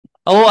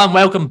Hello and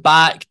welcome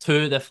back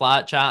to the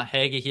Flat Chat.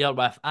 Heggy here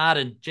with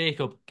Aaron,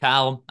 Jacob,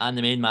 Callum, and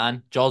the main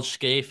man, George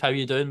Scaife. How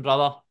you doing,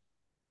 brother?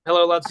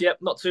 Hello, lads. Yep,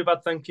 not too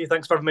bad, thank you.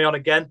 Thanks for having me on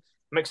again.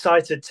 I'm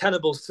excited.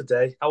 Tenables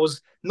today. I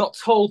was not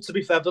told, to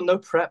be fair, I've done no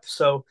prep,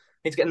 so I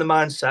need to get in the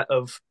mindset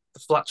of the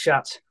flat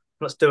chat.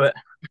 Let's do it.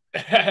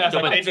 That's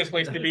Do a it. dangerous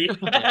place to be.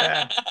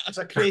 Yeah, it's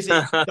a crazy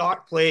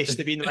dark place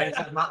to be in the right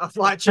a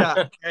flat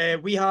chat.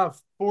 We have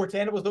four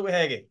tenables, don't we,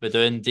 Heggy? We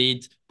do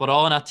indeed. We're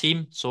all in a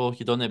team, so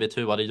you don't need to be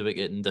too worried about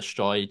getting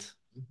destroyed.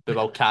 We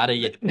will carry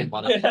you. Don't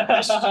worry.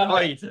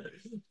 Destroyed.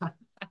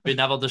 We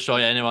never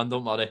destroy anyone,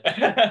 don't worry.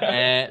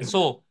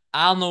 So,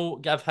 Arno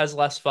give his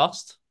list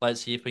first.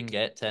 Let's see if we can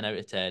get 10 out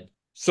of 10.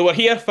 So we're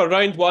here for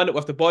round one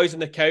with the boys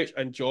on the couch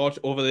and George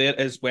over there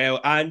as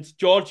well. And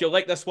George, you'll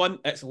like this one.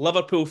 It's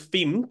Liverpool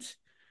themed.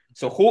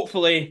 So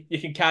hopefully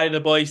you can carry the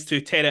boys to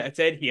 10 out of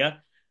 10 here.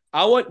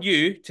 I want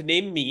you to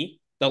name me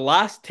the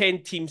last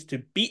 10 teams to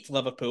beat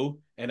Liverpool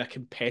in a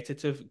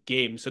competitive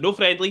game. So no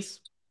friendlies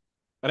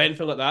or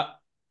anything like that.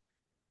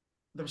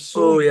 There were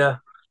Oh, yeah.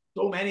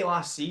 so many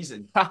last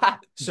season.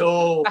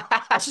 So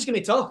that's just gonna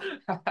be tough.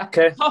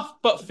 Okay. Tough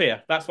but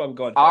fair. That's what I'm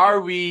going for. Are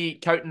we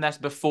counting this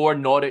before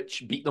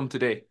Norwich beat them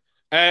today?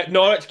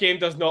 Norwich game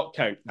does not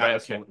count Right, at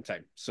this okay. moment in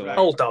time. So Right.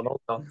 Hold on,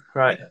 hold on.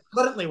 Right.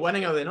 Currently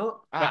winning, are they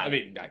not? I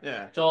mean,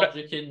 Yeah. George,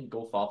 you can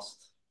go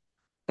first.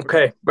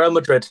 Okay. Real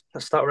Madrid.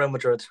 Let's start Real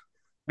Madrid.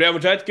 Real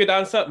Madrid, good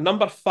answer.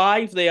 Number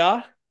five, they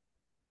are.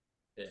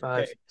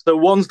 Five. So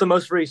one's the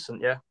most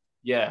recent, yeah?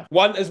 Yeah.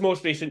 One is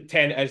most recent,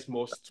 10 is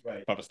most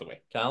furthest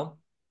away. Callum?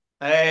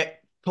 Uh,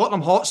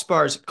 Tottenham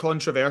Hotspurs,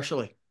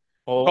 controversially.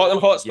 Oh,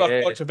 Tottenham Hotspur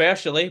yeah.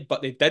 controversially,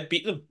 but they did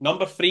beat them.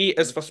 Number three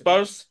is for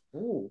Spurs.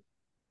 Oh.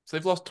 So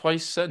they've lost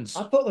twice since.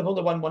 I thought they've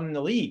only won one in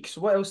the league.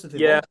 So what else did they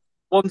Yeah.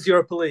 win? One's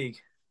Europa League.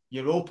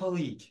 Europa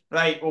League.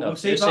 Right, well, No, we'll you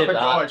save that save for that,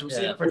 George. We'll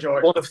save yeah. it for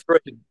George. One of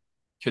three.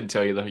 Couldn't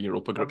tell you the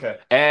Europa group. Okay.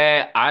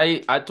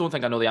 I don't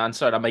think I know the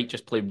answer. I might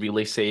just play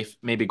really safe,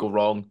 maybe go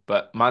wrong.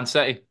 But Man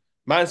City.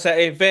 Man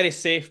City, very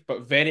safe,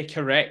 but very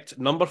correct.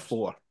 Number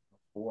four.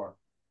 Four.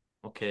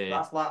 Okay.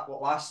 That's what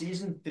last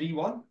season?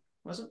 3-1,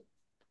 was it?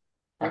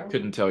 I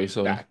couldn't tell you,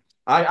 sorry. Nah.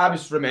 I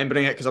was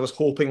remembering it because I was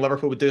hoping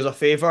Liverpool would do us a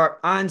favour,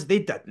 and they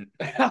didn't.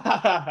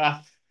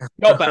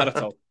 Not bad at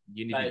all.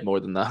 You needed Right. more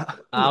than that.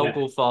 I'll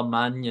go for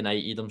Man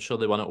United. I'm sure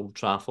they won at Old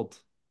Trafford.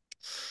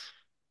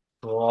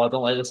 Oh, I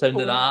don't like the sound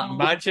of that.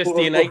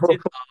 Manchester United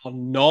are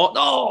not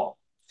No!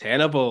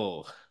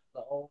 tenable.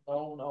 No,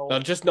 no, no. They're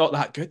just not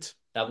that good.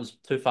 That was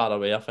too far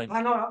away, I think.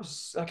 I know that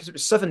was because it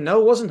was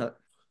 7-0, wasn't it?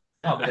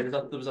 No,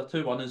 but there was a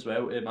 2-1 as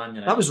well to Man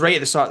United. That was right at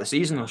the start of the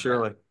season, though,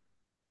 surely.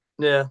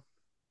 Yeah.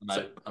 I'm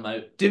out. I'm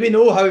out. Do we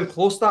know how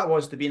close that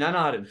was to being in,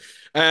 Aaron?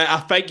 I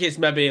think it's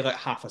maybe like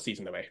half a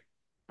season away.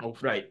 Oh,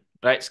 right.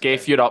 Right,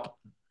 Scaife, you're up.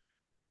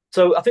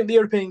 So I think the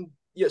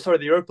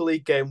Europa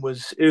League game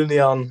was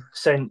Union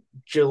Saint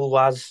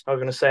Gilloise. I'm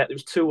going to say it. It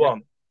was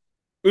 2-1.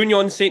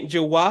 Union Saint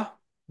Gilloise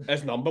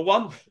is number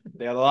one.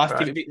 They are the last team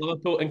Right. to beat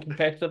Liverpool in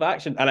competitive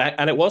action,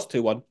 and it was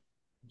 2-1.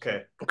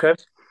 Okay. Okay.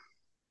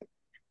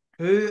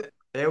 Who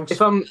else?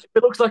 If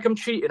it looks like I'm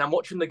cheating, I'm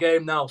watching the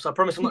game now, so I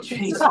promise I'm not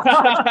cheating.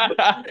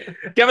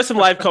 Give us some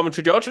live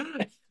commentary, George.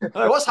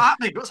 Oh, what's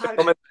happening? What's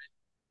happening?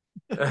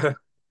 I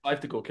have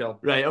to go, Kel.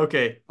 Right.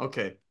 Okay.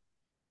 Okay.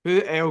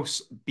 Who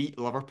else beat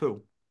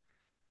Liverpool?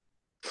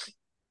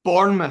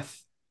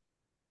 Bournemouth.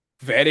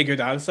 Very good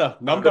answer.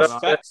 Number Good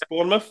answer. 6,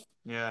 Bournemouth.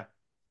 Yeah.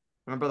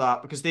 Remember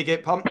that because they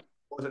get pumped.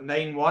 Was it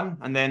 9-1?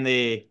 And then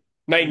they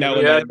 9-0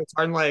 yeah, and the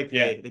return leg.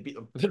 Yeah. They beat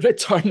them. The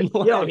return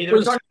Yeah, I mean, the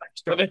Was- return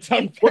then the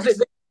return. Was it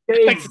the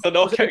game? Thanks to the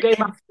Was it the knockout.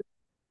 game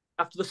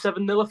after the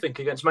 7-0, I think,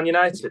 against Man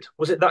United?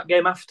 Was it that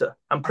game after?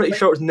 I'm pretty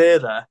sure it was near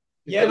there.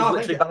 Yeah, It was no, I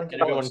literally think, I think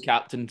it Everyone was.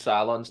 captain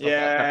Salah and stuff.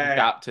 Yeah.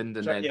 Captained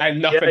and then. Yeah.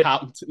 And nothing Yeah.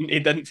 happened. He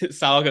didn't.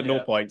 Salah got no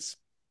Yeah. points.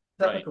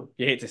 Typical.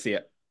 You hate to see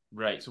it.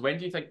 Right, so when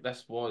do you think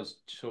this was?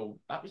 So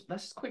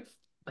this is quite.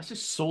 This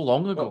is so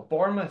long Well, ago.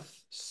 Bournemouth.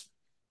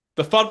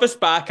 The furthest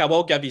back, I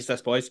will give you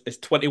this, boys, is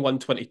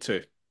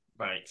 21-22.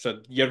 Right. So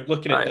you're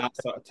looking at Right. that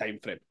sort of time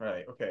frame.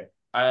 Right. Okay.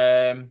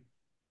 Have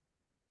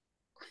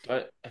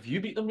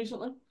you beat them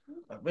recently?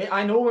 Wait,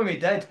 I know when we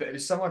did, but it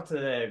was similar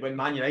to when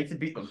Man United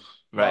beat them.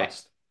 Right.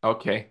 last.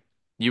 Okay.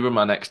 You were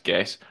my next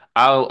guess.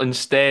 I'll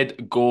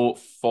instead go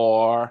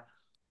for.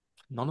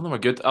 None of them are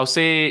good. I'll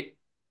say.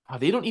 Oh,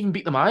 they don't even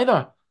beat them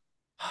either.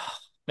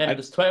 Man, I- it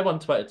was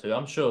 21-22.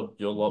 I'm sure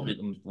your lot beat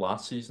them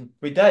last season.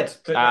 We did.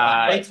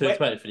 But wait,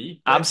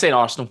 2-23. I'm saying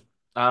Arsenal.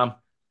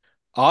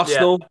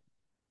 Arsenal.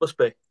 Must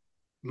be.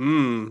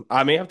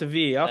 I may have to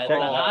VAR. check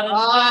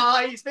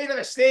that. he's made a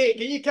mistake.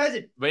 Are you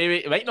kidding?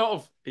 Wait, he might not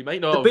have. He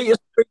might not They have.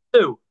 beat us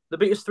 3-2. They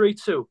beat us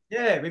 3-2.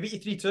 Yeah, we beat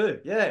you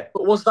 3-2. Yeah.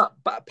 But was that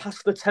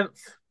past the 10th?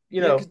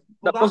 Yeah, 'cause-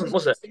 well, That wasn't,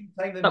 was the it? same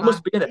time That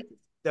must be in it.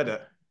 Did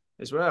it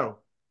as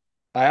well.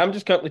 I am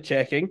just currently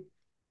checking.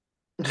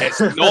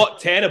 It's not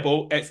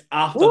terrible. It's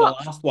after What?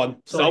 the last one.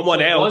 So Someone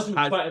it else wasn't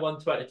has.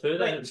 21-22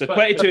 then. It was So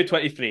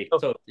 22-23.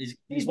 So he's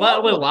He's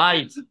literally not-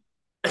 lied.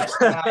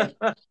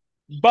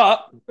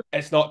 But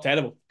it's not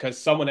terrible because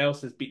someone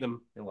else has beat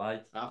them He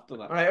lied. after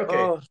that. Right. Okay.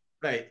 Oh,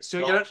 Right.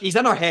 So he's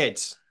in our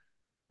heads.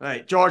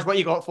 Right, George, what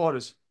you got for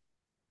us?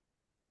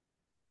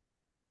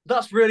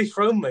 That's really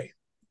thrown me.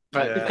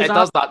 Right. Yeah. It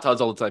does that to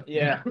us all the time.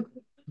 Yeah.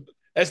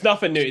 It's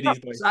nothing new to these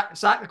boys.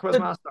 Sack the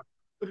quizmaster.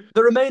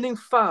 The remaining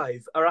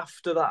 5 are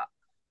after that.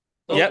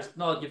 Yep.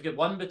 No, you've got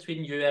one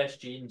between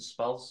USG and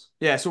Spurs.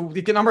 Yeah, so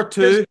we get number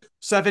 2,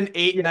 7,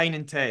 8, 9,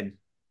 and 10.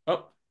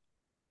 Oh,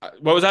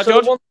 what was that,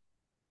 So George?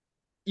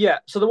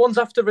 so the ones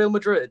after Real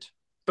Madrid,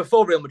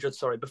 before Real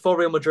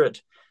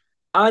Madrid.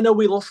 I know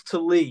we lost to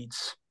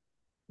Leeds,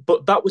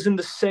 but that was in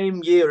the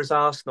same year as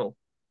Arsenal.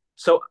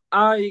 So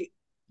I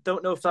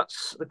don't know if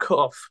that's the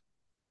cutoff.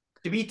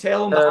 Do we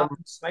tell him that I'm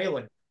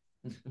smiling?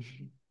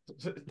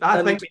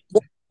 I think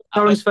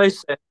Karen's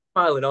face is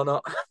smiling or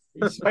not.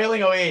 he's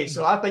smiling away,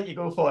 so I think you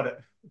go for it.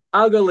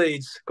 I'll go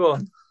Leeds. Go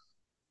on.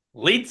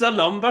 Leeds are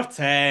number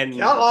 10.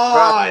 Come on,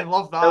 I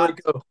love There we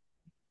that. go.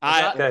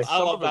 I Okay.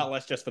 love that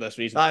list just for this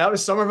reason. That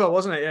was Somerville,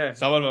 wasn't it? Yeah.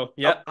 Somerville,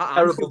 yep.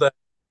 Terrible day.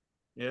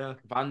 Yeah.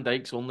 Van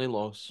Dijk's only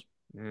loss.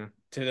 Yeah.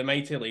 To the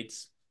mighty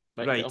Leeds.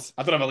 Right.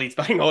 I don't have a Leeds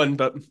thing on,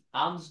 but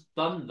Anne's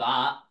done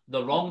that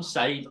the wrong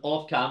side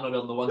off camera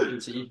where no one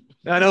can see.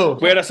 I know.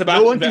 where a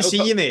Sebastian No one can Vettel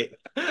see you, mate.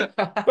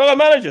 Well, the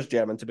manager's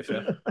German, to be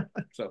fair.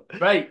 So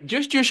Right,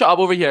 just you shut up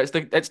over here.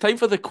 It's time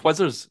for the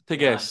quizzers to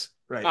guess.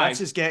 Right, Aye.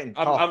 this is getting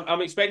I'm, tough.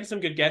 I'm expecting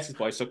some good guesses,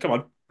 boys. So come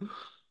on.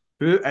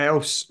 Who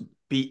else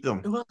beat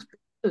them? Who else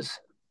is?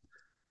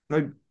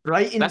 Now,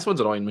 Brighton This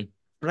one's annoying me.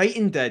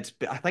 did,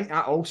 but I think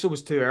that also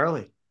was too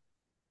early.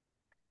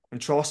 And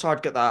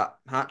Trossard got that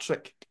hat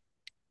trick.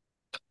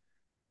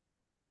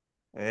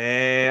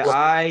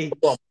 I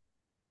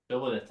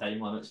Still with the time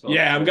limit.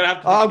 Yeah, I'm gonna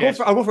have to. I'll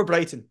go for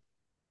Brighton.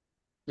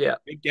 Good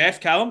guess,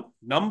 Callum.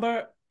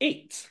 Number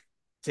 8.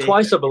 Take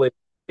Twice, it. I believe.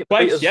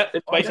 Twice, yep.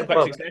 Twice in Okay.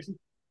 quick succession.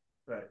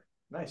 Right.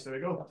 Nice, there we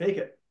go. Take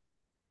it.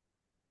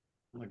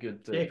 I'm a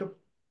good. Jacob.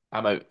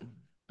 I'm out.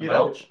 You're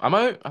out. I'm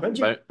out. I'm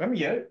When out. were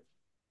you out?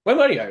 When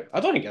were you out? I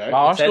don't think you're out.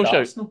 Arsenal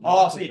shout.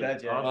 Oh, so you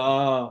did, yeah.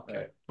 Oh,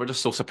 okay. We're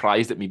just so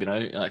surprised at me being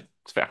out. Like,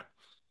 it's fair.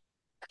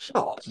 Shut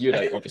up. You're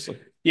out, obviously.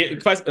 Yeah,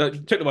 took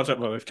the words out of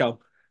my mouth, Callum.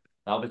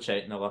 I'll be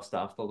checking the list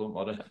after, don't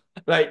worry.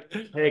 Right.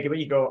 Hey, what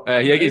you got?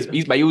 Yeah,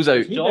 he's miles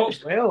out.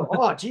 George. Well,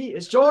 oh, gee,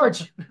 it's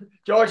George.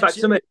 George, Back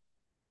to me.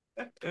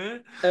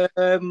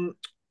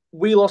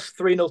 We lost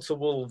 3-0 to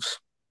Wolves.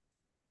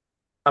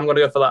 I'm going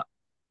to go for that.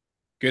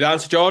 Good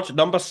answer, George.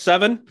 Number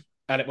 7.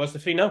 And it was the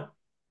 3-0.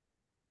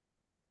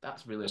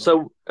 That's really annoying.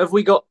 So have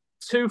we got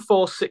 2,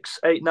 4, 6,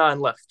 8, 9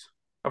 left?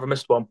 Have I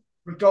missed one?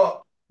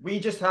 We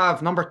just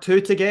have number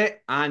 2 to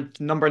get and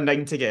number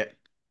 9 to get.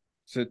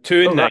 So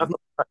 2 and 9. I've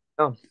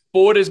not-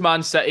 4 is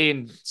Man City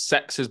and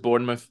 6 is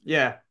Bournemouth.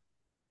 Yeah.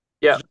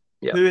 Yeah.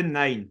 2 and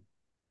 9.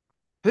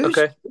 Who's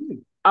Okay.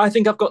 2? I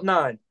think I've got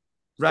 9.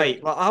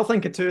 Right. Well, I'll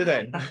think of 2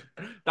 then.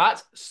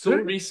 That's so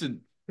Who?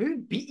 recent. Who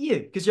beat you?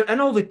 Because you're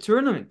in all the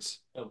tournaments.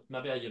 Oh,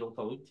 maybe a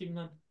Europa League team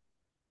then.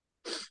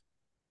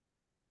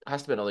 It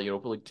has to be another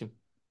Europa League team.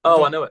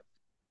 Oh, I know it.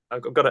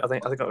 I've got it. I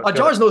think I've got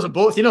George knows them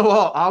both. You know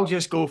what? I'll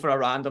just go for a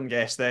random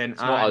guess then.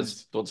 It's not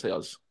us. Don't say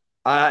us.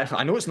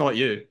 I know it's not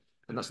you,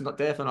 and that's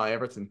definitely not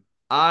Everton.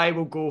 I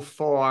will go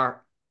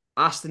for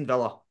Aston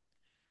Villa.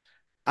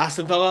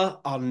 Aston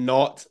Villa are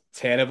not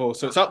terrible.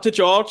 So it's up to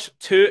George.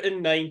 2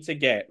 and 9 to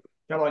get.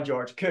 Come on,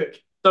 George. Cook.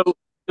 So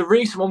the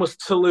recent one was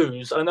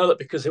Toulouse. I know that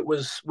because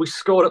we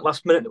scored at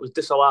last minute and it was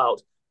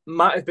disallowed.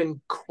 Might have been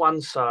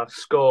Kwanzaa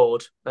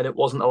scored and it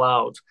wasn't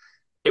allowed.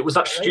 It was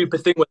that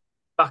stupid thing where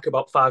back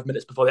about 5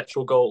 minutes before the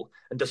actual goal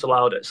and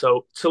disallowed it.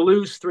 So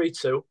Toulouse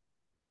 3-2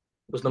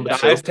 was number 2.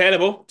 That is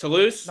terrible.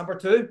 Toulouse. Number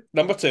 2.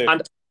 Number 2.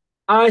 And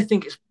I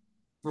think it's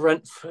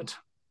Brentford.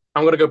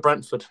 I'm going to go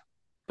Brentford. I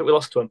think we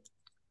lost to him.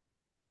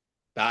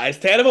 That is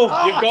terrible.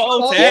 Oh, You've got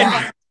all oh, 10.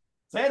 yeah.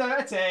 10 out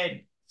of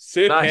 10.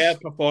 Superb Nice.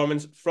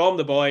 performance from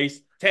the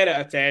boys. 10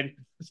 out of 10.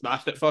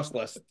 Smashed it first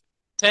list.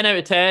 10 out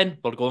of 10.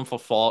 We're going for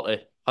 40.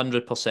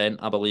 100%.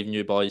 I believe in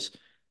you boys.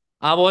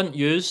 I want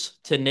yous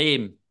to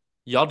name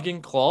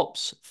Jurgen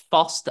Klopp's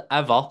first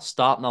ever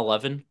starting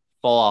 11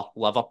 for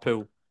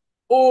Liverpool.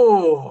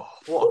 Oh,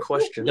 what a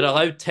question. You're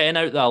allowed 10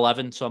 out of the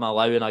 11, so I'm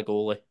allowing a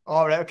goalie.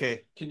 All right,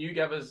 okay. Can you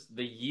give us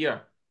the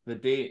year, the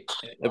date?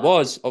 It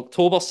was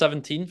October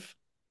 17th,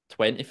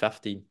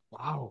 2015.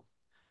 Wow.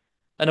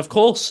 And of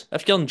course,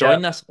 if you're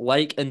enjoying this,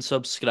 like and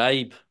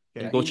subscribe.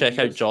 Yeah, And go check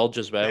out George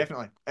as well.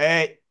 Definitely.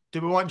 Do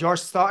we want George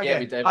to start Yeah,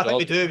 again? we do. I think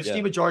we do. We Yeah.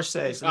 see what George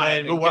says, and Aye,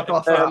 then we'll work get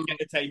off the- that. Get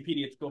the time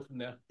period to go from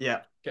there.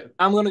 Yeah.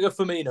 I'm going to go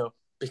Firmino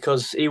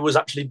because he was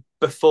actually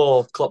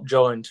before Klopp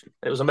joined.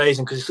 It was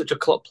amazing because he's such a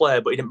Klopp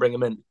player, but he didn't bring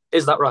him in.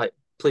 Is that right?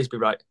 Please be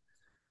right.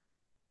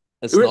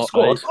 It's You're in not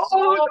squad. right.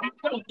 Oh,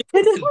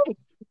 You're kidding.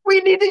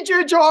 we needed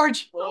you,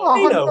 George. Oh,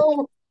 Firmino.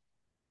 no.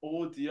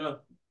 Oh dear.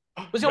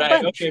 Was he on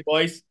Right, bench? okay,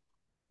 boys.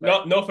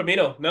 No, no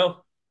Firmino,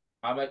 no.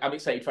 I'm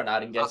excited for an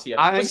Aaron guess here.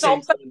 I'm Let's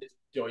excited. someone to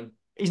join.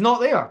 He's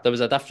not there. There was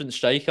a different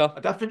striker.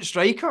 A different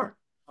striker.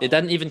 He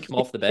didn't even come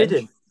off the bench.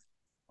 Kidding.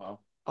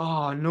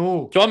 Oh,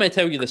 no. Do you want me to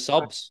tell you the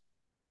subs?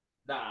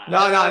 Nah. No.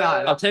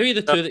 I'll tell you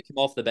the two that came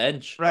off the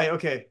bench. Right,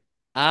 okay.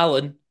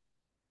 Allen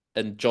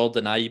and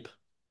Jordan Ibe.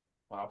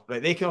 Wow.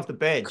 Right, they came off the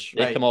bench.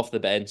 They Right. come off the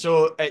bench.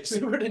 So it's They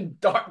were in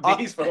dark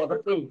days for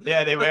Liverpool.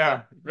 yeah, they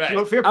were. Right.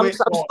 Well, fair I'm, play, I'm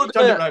Scott. still You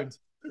turned it gonna, round.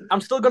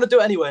 I'm still gonna do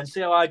it anyway and see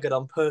how I get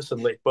on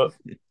personally. But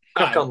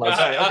crack on, lads.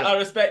 Right, okay. I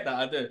respect that.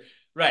 I do.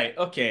 Right.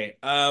 Okay.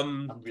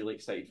 I'm really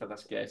excited for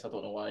this guess. I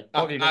don't know why.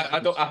 I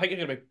think you're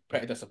gonna be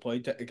pretty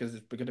disappointed because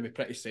we're gonna be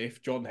pretty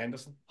safe. Jordan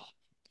Henderson.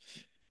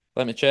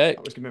 Let me check.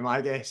 That was gonna be my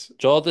guess.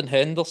 Jordan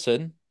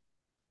Henderson.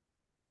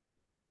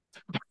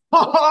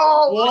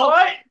 Oh,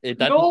 What? He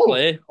didn't No.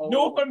 play.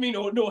 No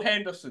Firmino, no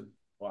Henderson.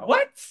 Wow.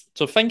 What?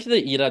 So think of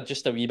the era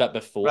just a wee bit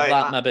before Right,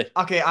 that, maybe.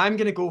 Okay, I'm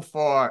gonna go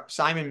for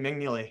Simon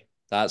Mignolet.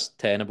 That's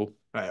tenable.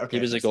 Right, He okay.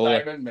 was a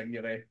goalie. Simon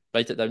Mignolet.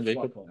 Write it down,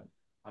 Jacob.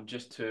 I'm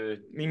just too.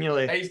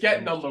 Mignolet. He's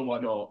getting number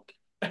one. No.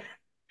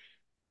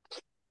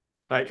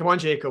 Right, come on,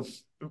 Jacob.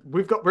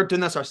 We're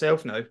doing this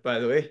ourselves now, by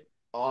the way.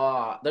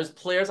 Oh, there's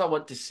players I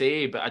want to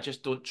say, but I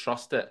just don't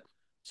trust it.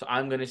 So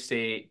I'm gonna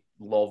say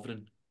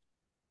Lovren.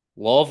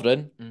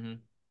 Lovren. Mm-hmm.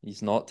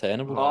 He's not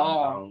tenable.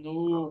 Oh,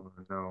 no.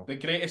 No. The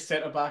greatest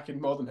centre back in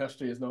modern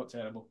history is not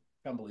terrible.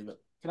 Can't believe it.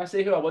 Can I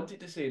say who I wanted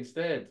to say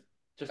instead?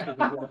 Just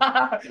because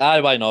Aye,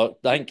 why not?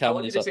 I think I Cam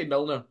wanted needs to a... say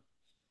Milner.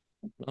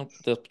 Well,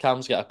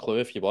 Cam's got a clue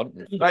if you want.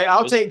 Right,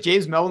 I'll take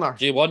James Milner.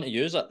 Do you want to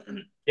use it?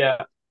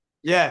 Yeah.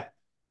 Yeah.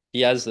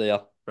 He is there.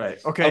 Right,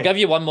 okay. I'll give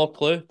you one more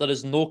clue. There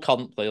is no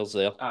current players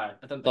there. Aye,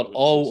 I didn't They're think it was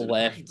all close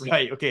enough. left.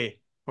 Right, okay.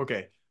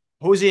 Okay.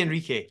 Jose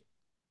Enrique.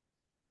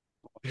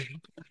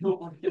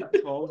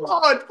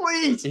 God,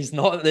 please. He's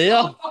not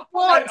there.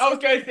 What? I was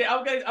going to say,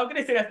 I'm going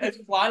to say it's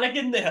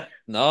Flanagan there.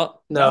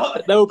 No. No,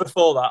 they were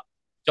before that.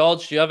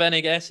 George, do you have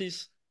any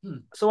guesses?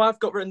 So I've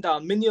got written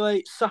down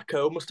Mignolet,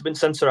 Sacco must have been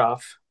centre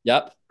half.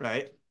 Yep.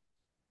 Right.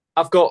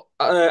 I've got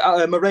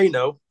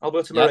Moreno,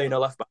 Alberto Yep. Moreno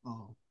left back.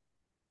 Oh.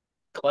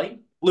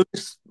 Klein?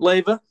 Lucas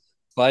Leiva,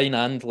 Klein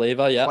and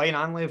Leva, yep. Klein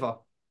and Lever.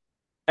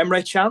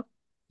 Emre Can.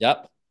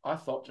 Yep. I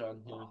thought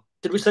John. Yeah.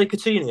 Did we say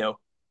Coutinho?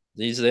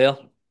 He's there.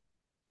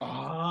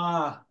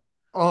 Ah.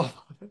 Oh.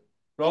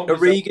 Wrong.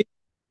 Origi,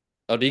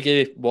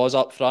 Origi was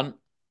up front.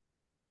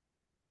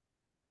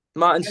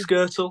 Martin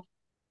Skirtle.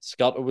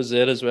 Skirtle was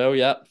there as well,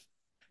 yep.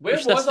 Where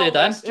Wish this was all stayed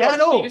in. this? Yeah, I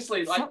know.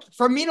 Seriously, like,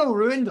 Firmino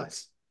ruined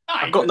us.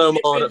 I've got no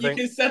more, I don't You think.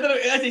 consider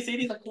it, as he said,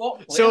 he's a clock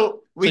player. So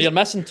So we you're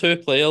missing two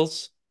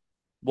players.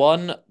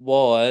 One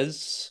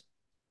was...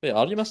 Wait,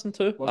 are you missing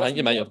two? We're I think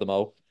you missing might one. have them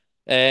all.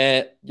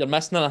 You're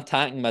missing an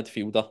attacking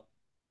midfielder.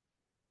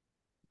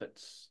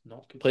 that's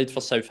not good. Played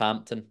for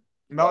Southampton.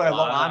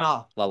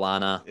 Lallana.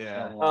 Lallana.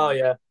 Yeah. Oh,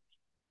 yeah.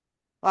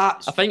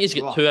 That's, I think he's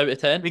got 2 out of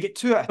 10. We get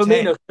 2 out of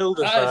 10. Firmino killed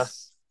us there.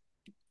 That's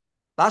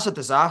That's a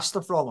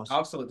disaster from us.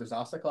 absolute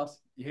disaster class.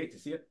 You hate to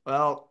see it.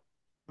 Well,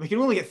 we can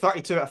only get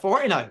 32 out of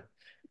 40 now.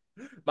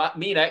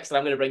 Me next, and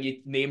I'm going to bring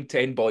you name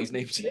 10 boys'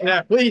 names.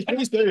 Yeah, please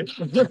do.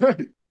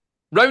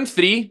 Round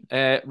 3,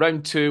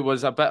 round 2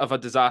 was a bit of a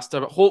disaster,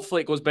 but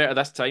hopefully it goes better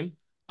this time.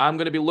 I'm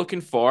going to be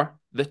looking for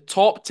the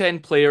top 10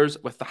 players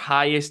with the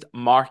highest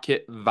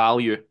market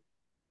value.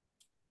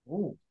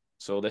 Ooh,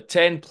 So the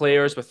 10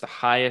 players with the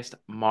highest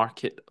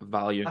market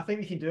value. I think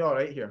we can do all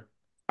right here.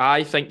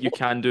 I think you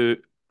can do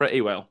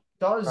pretty well.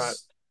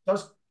 Does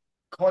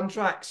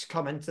contracts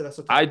come into this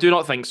at all? I do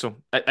not think so.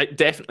 It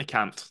definitely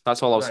can't.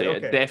 That's all I'll Right, say.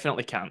 okay. It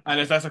definitely can't. And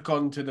is this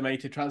according to the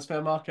mighty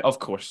transfer market? Of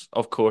course,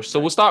 of course. So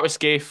we'll start with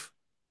Scaife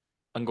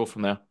and go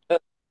from there.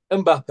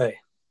 Mbappe.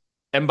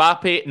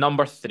 Mbappe,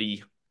 number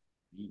 3.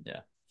 Yeah.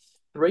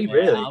 3,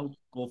 really? I'll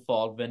go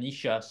for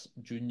Vinicius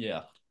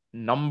Junior.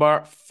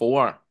 Number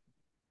 4.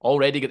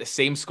 Already got the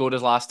same score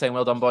as last time.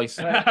 Well done, boys.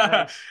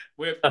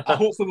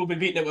 Hopefully we'll be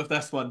beating it with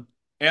this one.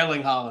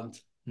 Erling Haaland.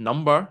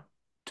 Number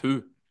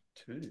 2.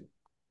 2.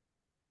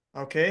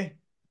 Okay.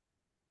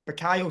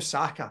 Bukayo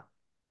Saka.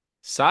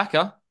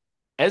 Saka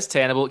is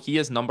tenable. He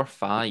is number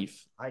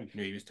 5. I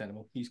knew he was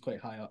tenable. He's quite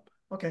high up.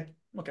 Okay.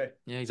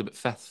 Yeah, he's about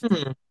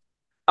 5th.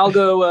 I'll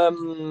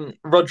go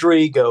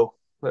Rodrigo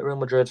at Real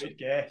Madrid. Good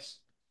guess.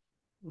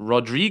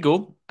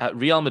 Rodrigo at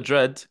Real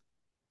Madrid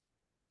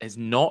is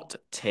not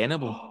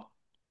tenable.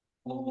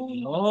 Oh,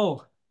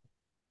 no.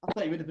 I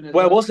thought he would have been.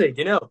 Where was he?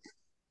 Do you know?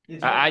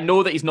 I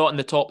know that he's not in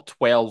the top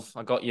 12.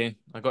 I got you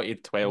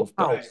 12.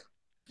 Wow. But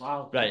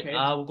Wow. Right, Okay.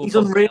 I'll go He's for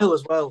unreal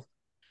as well.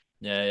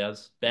 Yeah, he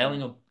is.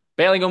 Bellingham.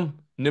 Bellingham,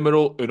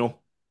 numero 1.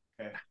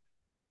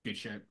 Good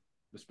shout.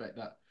 Respect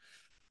that.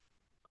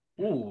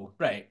 Oh,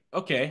 right.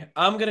 Okay.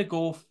 I'm going to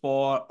go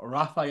for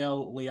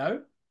Rafael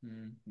Leao.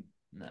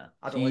 Nah.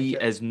 I don't He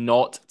like it. is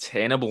not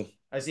tenable.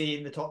 Is he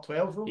in the top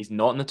 12 though? He's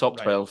not in the top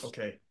Right, 12.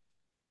 Okay.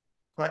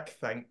 Quick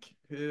think.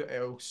 Who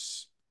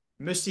else?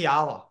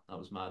 Musiala. That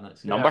was my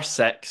next. Number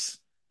 6.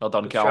 Well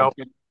done, Good Cal. shout.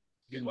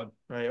 Good one.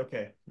 Right.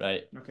 Okay.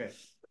 Right. Okay.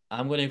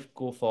 I'm going to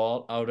go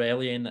for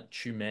Aurelien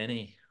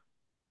Tchouameni.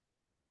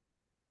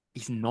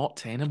 He's not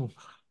tenable.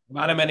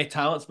 Man of many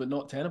talents, but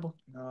not tenable.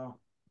 No.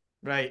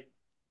 Right.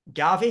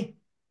 Gavi.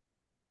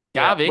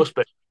 Gavi, Must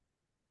be.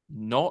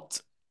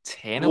 not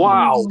tenable.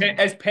 Wow.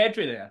 Is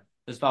Pedri there?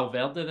 Is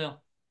Valverde there?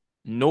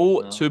 No,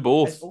 No. to Is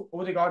both.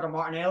 Odegaard or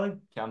Martinelli?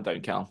 Calm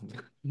down, Cal.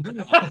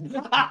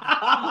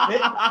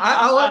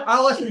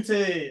 I listen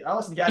to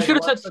You Gary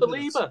should have said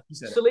Lineker's videos. Saliba. He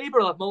said it. Saliba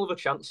will have more of a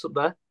chance up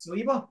there.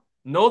 Saliba?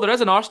 No, there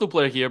is an Arsenal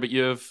player here, but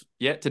you've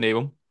yet to name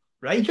him.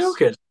 Are you Rice?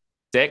 joking?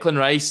 Declan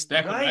Rice.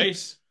 Declan Right.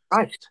 Rice.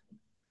 Right.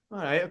 All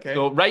right, okay.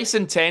 So Rice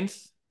in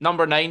 10th.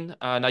 Number 9,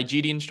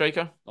 Nigerian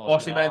striker.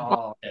 Osimhen.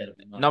 Oh,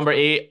 Number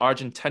 8,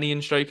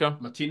 Argentinian striker.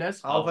 Martinez.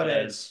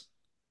 Alvarez.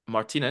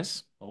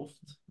 Martinez. Both.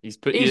 He's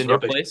put He's you in your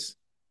rubbish. place.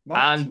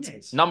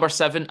 Martinez. And number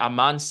 7, a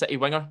Man City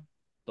winger.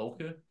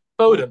 Doku.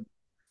 Foden.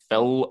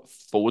 Phil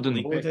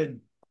Foden. Foden.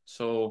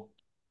 So,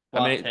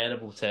 What I a mean,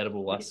 terrible,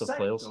 terrible list of Sick,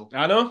 players. though.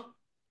 I know.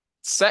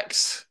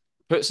 6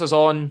 puts us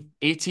on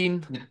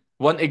 18.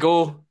 1 to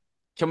go.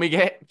 Can we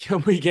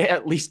get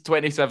at least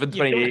 27, You've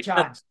got a 28?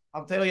 chance.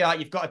 I'll tell you that.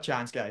 You've got a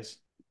chance, guys.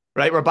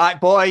 Right, we're back,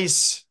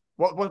 boys.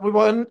 What we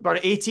won? We're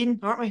at 18,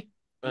 aren't we?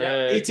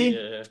 Yeah, 18?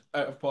 Yeah.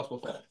 Out of possible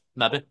four.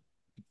 Maybe.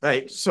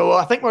 Right, so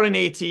I think we're in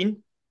 18.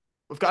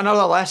 We've got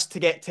another list to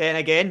get 10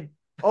 again.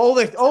 All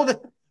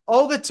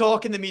the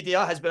talk in the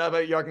media has been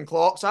about Jurgen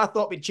Klopp, so I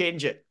thought we'd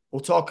change it. We'll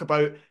talk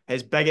about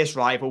his biggest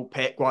rival,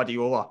 Pep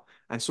Guardiola.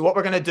 And so what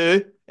we're going to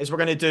do is we're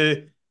going to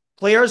do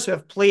players who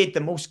have played the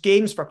most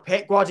games for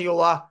Pep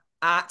Guardiola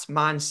at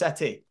Man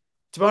City.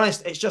 To be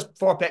honest, it's just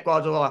for Pep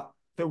Guardiola,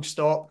 full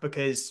stop,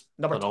 because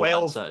number They're all Man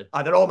 12, City.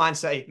 they're all Man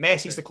City.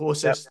 Messi's the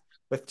closest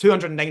with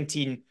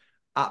 219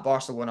 at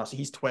Barcelona, so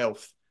he's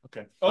 12th.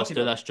 Okay. Let's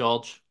do this,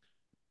 George.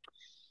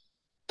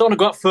 Don't want to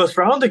go up first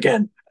round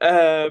again. Do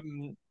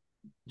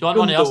you want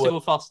one of us to Gundogan. go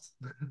first?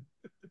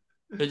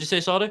 Did you say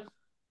sorry?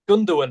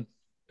 Gundogan.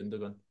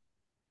 Gundogan.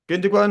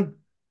 Gundogan.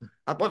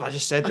 What have I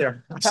just said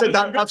there? I've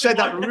said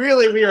that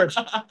really weird.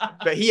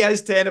 But he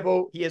is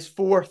tenable. He is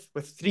 4th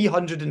with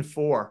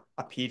 304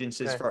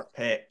 appearances Okay. for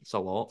Pep. It's a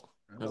lot.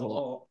 There's a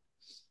lot.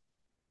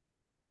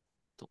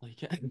 Don't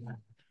like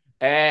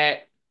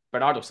it.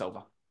 Bernardo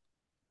Silva.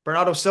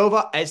 Bernardo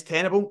Silva is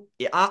tenable.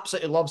 He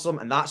absolutely loves them,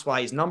 and that's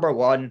why he's number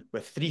 1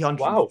 with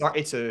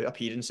 332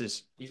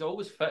 appearances. He's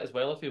always fit as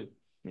well, I feel.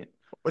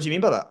 What do you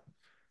mean by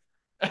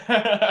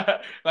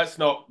that? Let's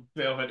not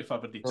delve into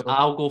further detail.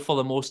 I'll go for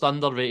the most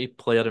underrated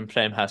player in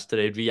Prem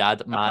history,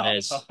 Riyad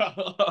Mahrez.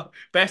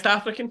 Best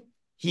African?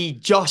 He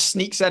just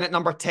sneaks in at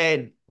number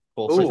 10. Of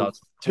course he Ooh.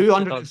 does.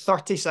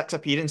 236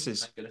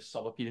 appearances. Thank goodness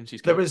sub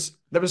appearances. There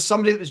was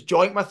somebody that was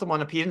joint with him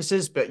on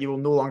appearances, but you will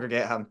no longer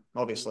get him,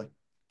 obviously.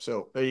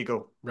 So there you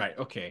go. Right,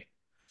 okay.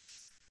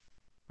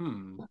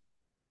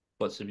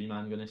 What's the wee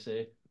man going to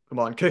say? Come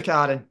on, cook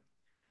Aaron.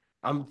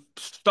 I'm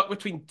stuck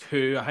between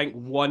two. I think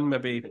one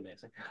maybe.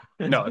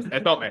 No, it's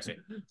not Messi.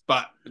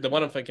 But the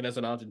one I'm thinking is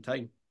an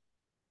Argentine.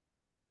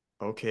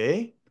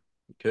 Okay.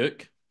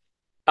 Cook.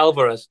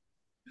 Alvarez.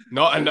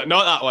 Not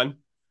that one.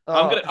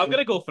 Oh, I'm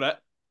gonna go for it.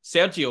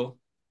 Sergio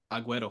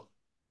Aguero.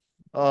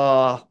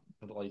 Oh,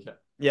 I don't like it.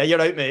 yeah, you're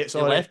out, mate. He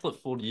Sorry. left like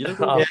 4 years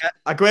ago. Yeah,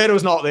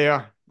 Aguero's not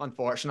there,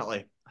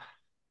 unfortunately.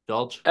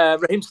 George.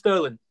 Raheem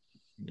Sterling.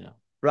 Yeah.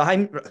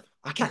 Raheem,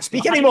 I can't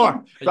speak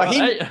anymore.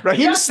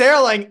 Raheem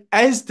Sterling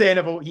is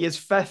tenable. He is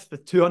 5th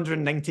with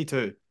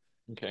 292.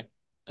 Okay.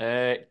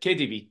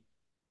 KDB.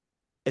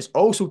 Is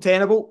also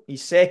tenable.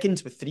 He's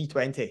 2nd with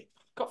 320.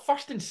 Got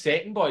first and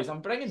second, boys.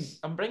 I'm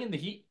bringing the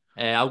heat.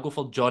 I'll go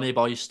for Johnny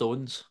Boy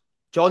Stones.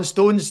 John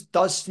Stones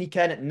does sneak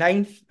in at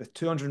 9th with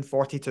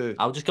 242.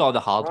 I'll just get all the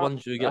hard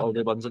ones. You get all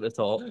the ones at the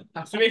top.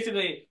 So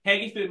basically,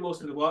 Heggy's doing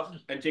most of the work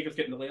and Jacob's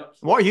getting the layups.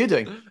 What are you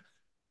doing?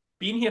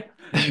 Being here.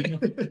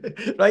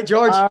 Right,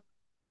 George.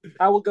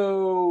 I will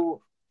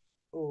go.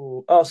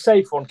 Oh,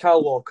 safe one.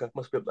 Kyle Walker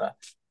must be up there.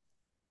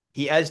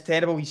 He is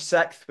tenable. He's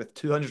 6th with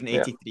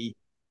 283.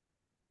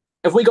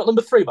 Have we got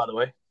number 3, by the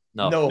way?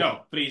 No.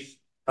 No, please.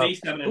 3,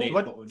 7, and 8.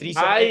 What?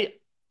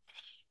 378.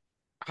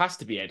 Has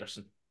to be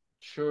Ederson.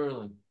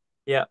 Surely.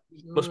 Yeah,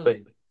 must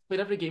be.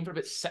 Played every game for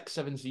about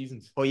 6-7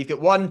 seasons. Oh, you've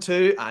got 1,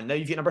 2, and now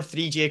you've got number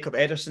 3. Jacob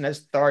Ederson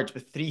is 3rd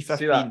with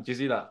 315. Do you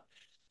see that?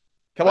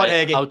 Come on, Right,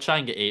 Eggy. I'll try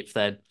and get 8th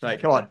then.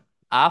 Right, come on.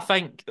 I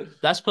think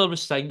this player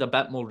was signed a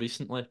bit more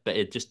recently, but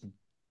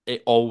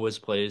it always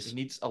He plays.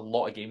 needs a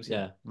lot of games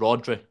here. Yeah,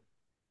 Rodri.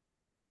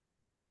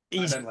 I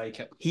He's don't like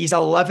it.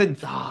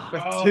 11th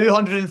with Oh.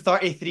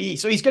 233.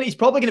 So he's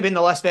probably going to be in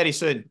the list very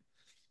soon.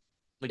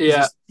 Like,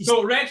 Yeah.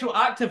 So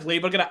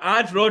retroactively, we're going to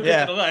add Rodri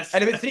Yeah. to the list.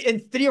 And in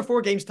 3 or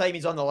 4 games' time,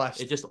 he's on the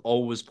list. It just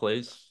always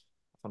plays.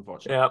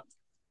 Unfortunately. Yeah.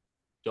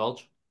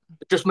 George.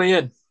 Just me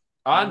in.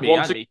 And me, One,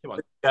 and two- me. Come on.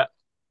 Yeah.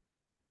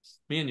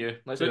 Me and you.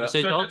 Let's So- do it.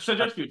 say George? So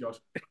just you, George.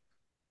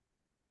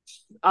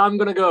 I'm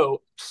going to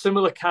go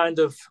similar kind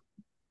of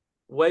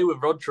way with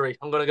Rodri.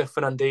 I'm going to go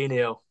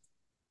Fernandinho.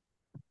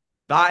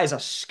 That is a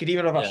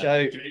screamer of a Yeah.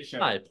 shout. Great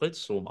shout. He played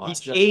so much. He's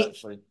Just 8th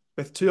actually.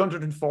 with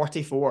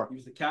 244. He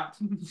was the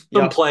captain. Some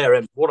Yeah. player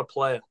in. What a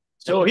player.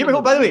 So here we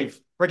go. By the way,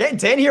 we're getting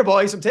 10 here,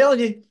 boys. I'm telling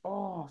you.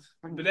 Oh,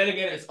 But then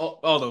again, it's well,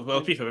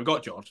 FIFA, we've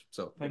got George.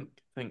 So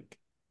think.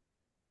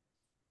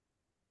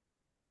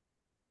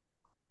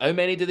 How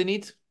many do they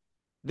need?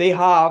 They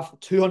have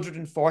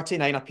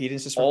 249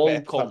 appearances for All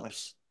Pep currently.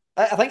 comps.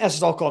 I think this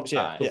is all comps,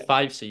 yeah. Aye. Yeah.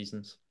 5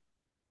 seasons.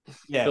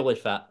 yeah. Fully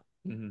fit.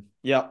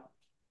 Yep.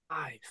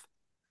 5.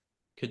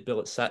 Could bill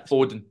at 6.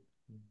 Foden.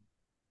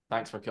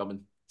 Thanks for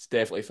coming. It's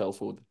definitely Phil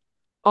Foden.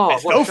 Oh,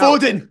 It's what Phil a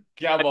shout. Foden.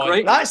 Come on.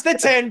 Great. That's the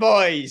 10,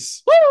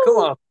 boys. Come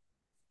on.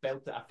 I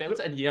felt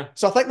it in here.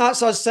 So I think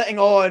that's us sitting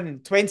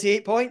on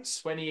 28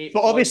 points. 28.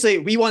 But obviously,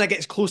 we want to get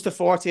as close to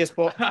 40 as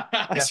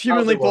Yeah,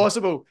 humanly I'll do one.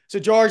 possible. So,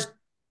 George, have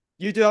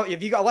you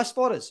got a list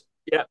for us?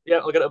 Yeah,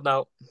 I'll get it up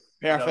now.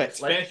 Perfect.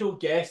 Special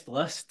guest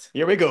list.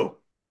 Here we go.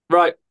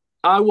 Right.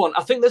 I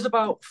think there's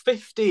about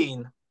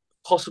 15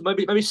 possible,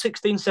 maybe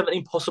 16,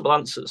 17 possible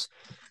answers.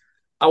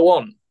 I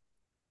want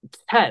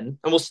 10, and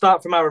we'll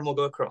start from Aaron, we'll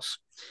go across.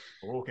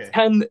 Okay.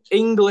 10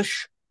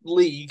 English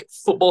League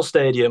football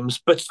stadiums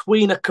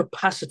between a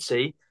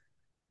capacity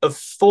of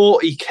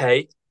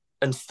 40k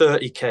and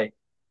 30k.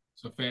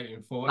 So 30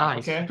 and 40.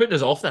 Nice. Okay. Putting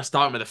us off there,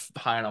 starting with a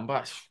higher number.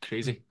 That's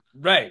crazy.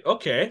 Right,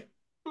 okay.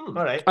 All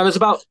right. And there's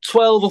about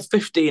 12 or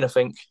 15, I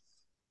think.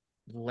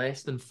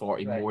 Less than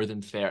 40, Right. more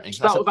than 30.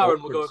 Start That's with Aaron,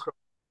 awkward. we'll go across.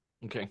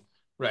 Okay.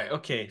 Right,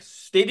 okay.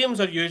 Stadiums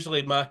are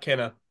usually my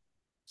kind of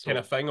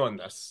thing on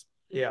this.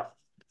 Yeah.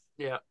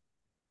 Yeah.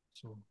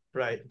 So,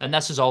 Right. And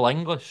this is all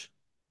English.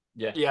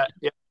 yeah. Yeah.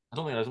 I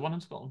don't think there's one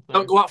in Scotland.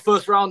 Don't go out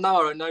first round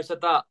now, Aaron. Now you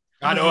said that.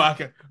 I know I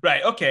can.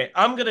 Right, okay.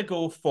 I'm gonna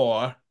go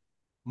for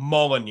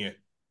Molyneux.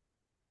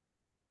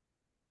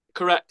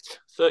 Correct.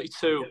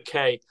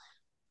 32k.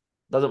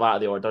 Doesn't matter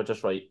the order,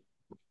 just right.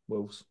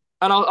 Wolves.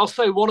 And I'll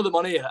say one of them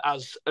on here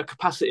has a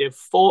capacity of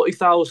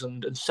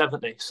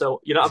 40,070. So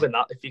you're not having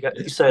that if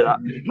you say that.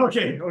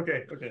 Okay.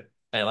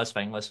 Hey, let's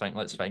think.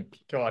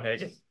 Come on,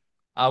 Hagen.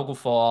 I'll go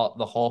for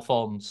the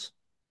Hawthorns.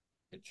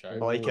 Good shout. I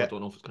like I it.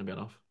 don't know if it's going to be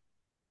enough.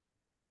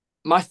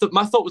 My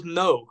thought was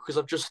no, because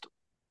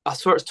I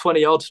swear it's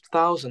 20 odd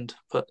thousand.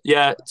 But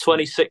yeah,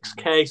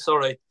 26k,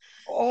 sorry.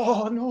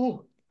 Oh,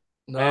 no.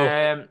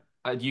 No.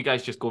 You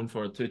guys just going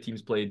for 2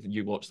 teams played and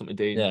you watched them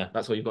today. Yeah.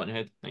 That's all you've got in your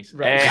head. Nice.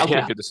 Right. I'll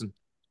Yeah. take Goodison.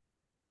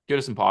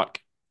 Goodison Park.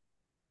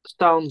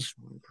 Sounds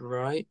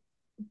right.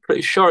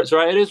 Pretty sure it's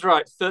right. It is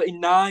right.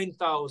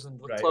 39,000.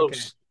 We're Right,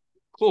 close.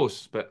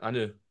 Close, but I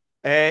knew.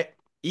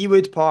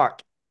 Ewood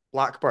Park,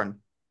 Blackburn.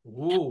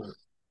 Ooh.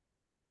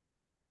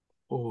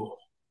 Oh.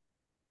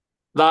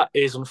 That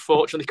is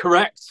unfortunately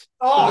correct.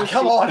 Oh,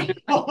 come on.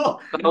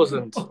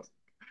 1,000.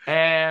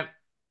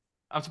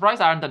 I'm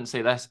surprised Aaron didn't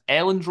say this.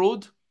 Elland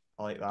Road.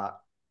 I like that.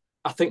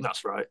 I think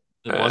that's right.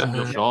 It wasn't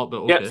your shot,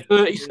 but Yeah, okay.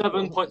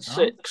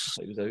 37.6.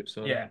 It was out,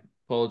 sorry. Yeah.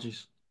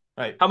 Apologies.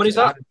 Right. How many is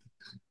that?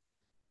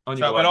 On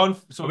you So go, we're Aaron.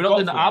 on. So We're we've not got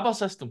in the 4. ABBA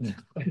system.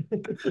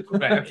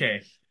 Right,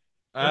 okay.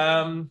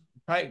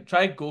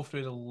 Try and go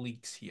through the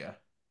leagues here.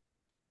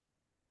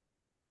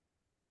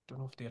 Don't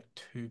know if they're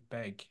too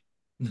big.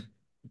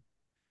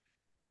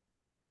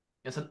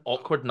 It's an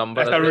awkward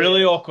number. That's a isn't it?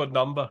 really awkward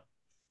number.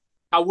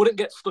 I wouldn't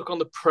get stuck on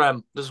the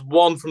Prem. There's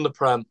one from the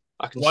Prem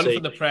I can One see.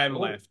 for the Prem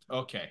left.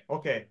 Okay.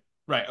 Okay.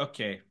 Right,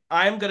 okay.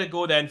 I'm gonna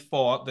go then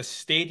for the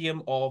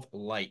Stadium of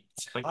Light.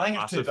 I think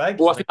it's too massive.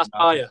 big. Oh, I think that's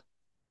higher.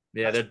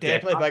 Yeah, That's they're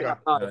definitely bigger.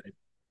 Higher.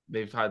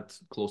 They've had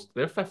close.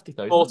 They're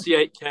 50,000.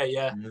 48k,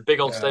 yeah. Big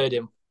old Yeah.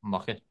 stadium.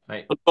 Unlucky.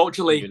 Right.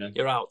 Unfortunately, Unit.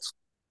 you're out.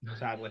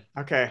 Sadly.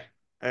 Okay.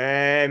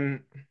 Come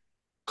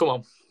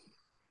on.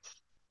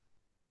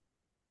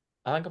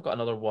 I think I've got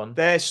another one.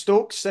 The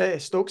Stoke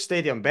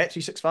Stadium,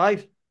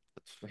 Bet365.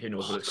 Who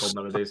knows what it's called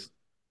nowadays?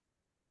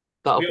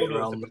 That'll We be all know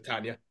it's around. the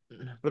Britannia.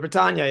 The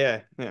Britannia,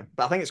 yeah.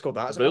 But I think it's called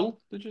that. Isn't it? Bull,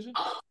 did you say?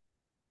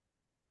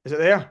 Is it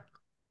there?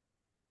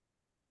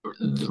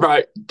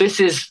 Right. This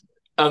is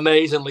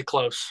amazingly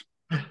close.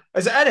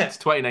 Is it in It's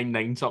it?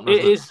 29.9 something.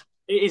 It is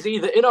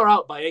either in or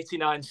out by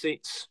 89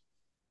 seats.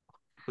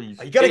 Please.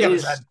 You gotta It give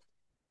is us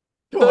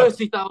in. Go on.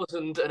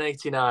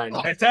 30,089.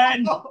 It's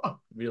in!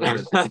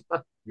 Really good.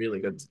 Really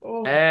good.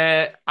 Oh.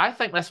 I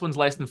think this one's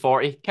less than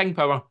 40. King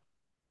Power.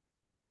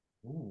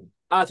 Ooh.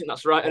 I think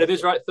that's right. And it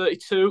is right.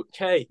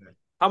 32k.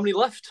 How many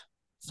left?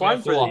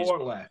 Flying through these.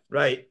 4 left.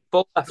 Right.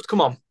 4 left. Come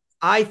on.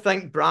 I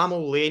think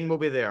Bramall Lane will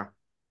be there.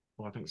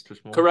 Oh, I think it's too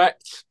small.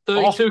 Correct.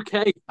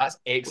 32k. That's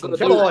excellent.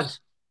 Come on.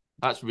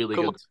 That's really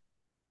Come good.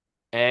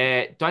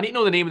 Do I need to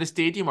know the name of the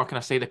stadium or can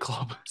I say the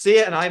club? Say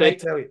it and I Say might it.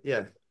 tell you.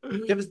 Yeah.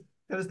 Give us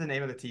the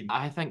name of the team.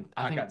 I think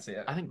can't say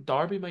it. I think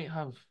Derby might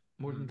have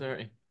more than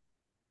 30.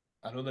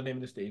 I know the name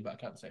of the stadium, but I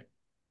can't say.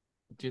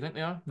 Do you think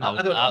they are? I,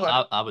 I don't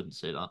know. I wouldn't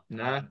say that.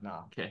 Nah.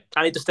 No. Okay.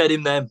 I need the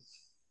stadium name.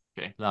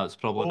 Okay. That's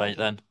probably right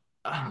then.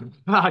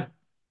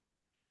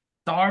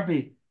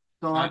 Derby.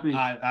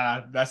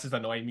 This is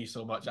annoying me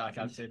so much. I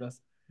can't say this.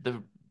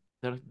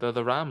 They're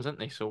the Rams, aren't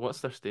they? So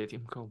what's their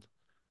stadium called?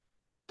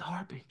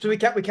 Derby. So we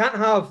can't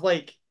have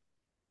like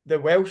the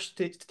Welsh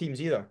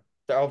teams either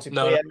that obviously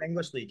No. play in the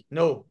English league.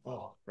 No.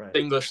 Oh, right.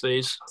 English,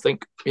 these. I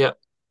think. Yeah.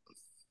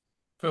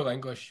 Full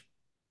English.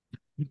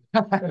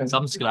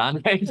 Some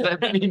scran.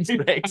 Brexit means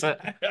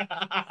Brexit.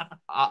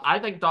 I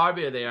think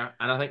Derby are there,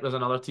 and I think there's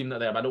another team that are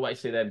there, but I don't want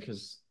to say them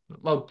because,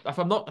 well, if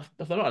they're not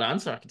an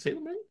answer, I can say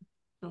them, right?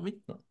 You know what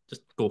I mean?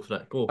 Just go for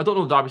it. Go. I don't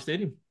know Derby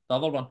Stadium. The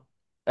other one.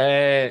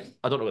 I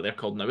don't know what they're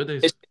called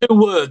nowadays. It's 2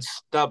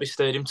 words, Derby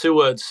Stadium. 2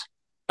 words.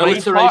 Pride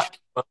Alliteration.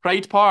 Park.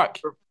 Pride Park.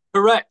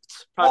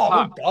 Correct. Pride Oh,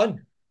 Park. well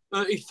done.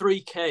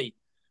 33k.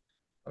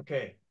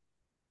 Okay.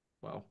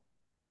 Well,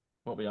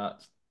 what we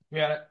at? We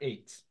are at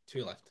 8.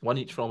 2 left. One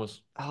each from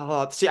us.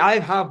 Oh, see, I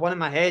have one in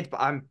my head,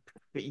 but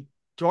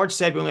George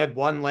said we only had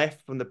one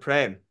left from the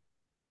Prem.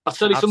 I'll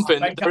tell you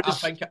something.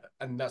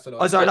 And that's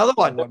Oh, is there another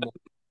one? more.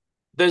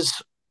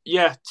 There's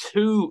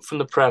 2 from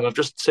the Prem. I've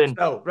just seen.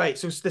 Oh, right.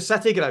 So it's the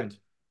City ground.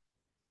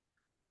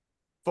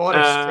 Forest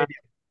Uh, Stadium.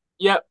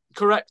 Yeah,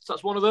 correct.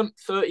 That's one of them.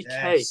 30k.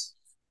 Yes.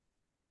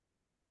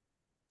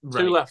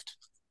 2 left.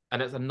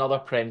 And it's another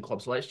Prem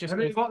club. So let's just How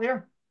many got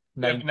there?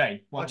 9. 9.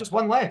 Oh, just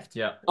one left.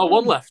 Yeah. Oh,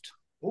 1 left.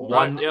 Oh,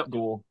 One yep.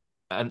 go.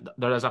 And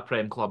there is a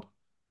Prem club.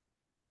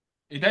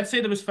 He did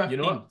say there was 15. You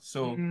know what?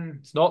 So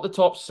It's not the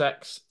top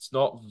 6. It's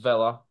not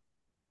Villa.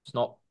 It's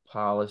not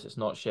Palace. It's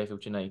not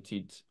Sheffield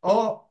United.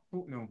 Oh,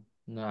 no.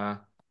 Nah.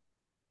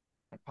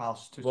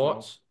 Palace too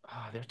What? small.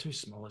 They're too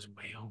small as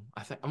well.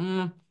 I think.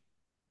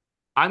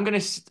 I'm gonna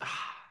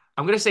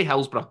say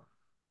Hillsborough.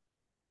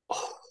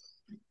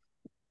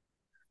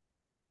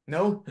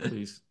 No.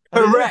 Please.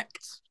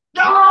 Correct.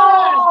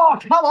 Oh,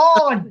 come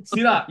on!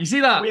 See that? You see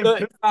that?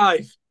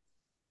 35.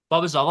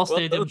 What was the other Well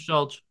stadiums,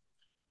 George?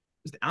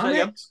 Is the Say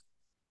again. Amex?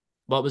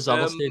 What was the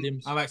other Um,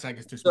 stadiums? I think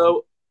it's too small.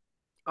 So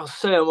I'll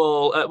say them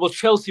all. Well,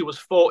 Chelsea was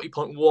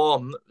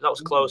 40.1. That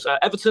was close.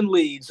 Everton,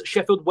 Leeds,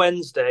 Sheffield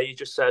Wednesday. You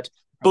just said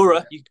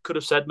Borough. You could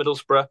have said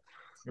Middlesbrough.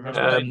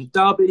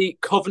 Derby,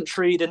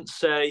 Coventry. Didn't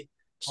say.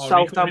 Oh,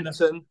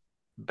 Southampton.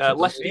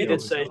 Leicester. You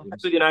did say.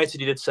 Sheffield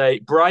United. You did say.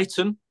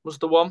 Brighton was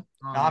the one.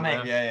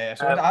 Amex, yeah.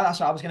 So that's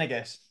what I was going to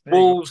guess. There you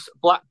go. Wolves,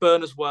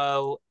 Blackburn as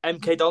well.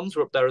 MK Dons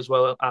were up there as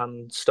well,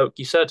 and Stoke.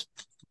 You said.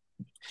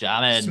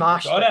 Jamming.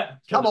 Smashed Got it. it.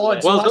 Come on.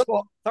 Well So that's done.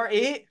 what?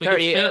 38? We got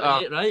 38,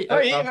 38, right?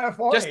 38 out of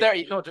 40. Just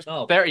 30. No, just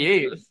Oh.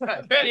 38.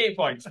 38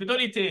 points. We don't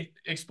need to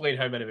explain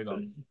how many we got.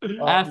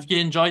 If you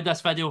enjoyed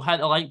this video, hit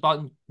the like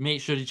button.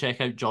 Make sure you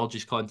check out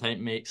George's content.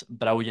 Makes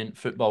brilliant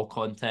football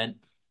content.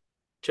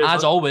 Cheers,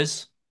 As mate.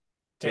 always,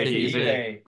 Take it easy.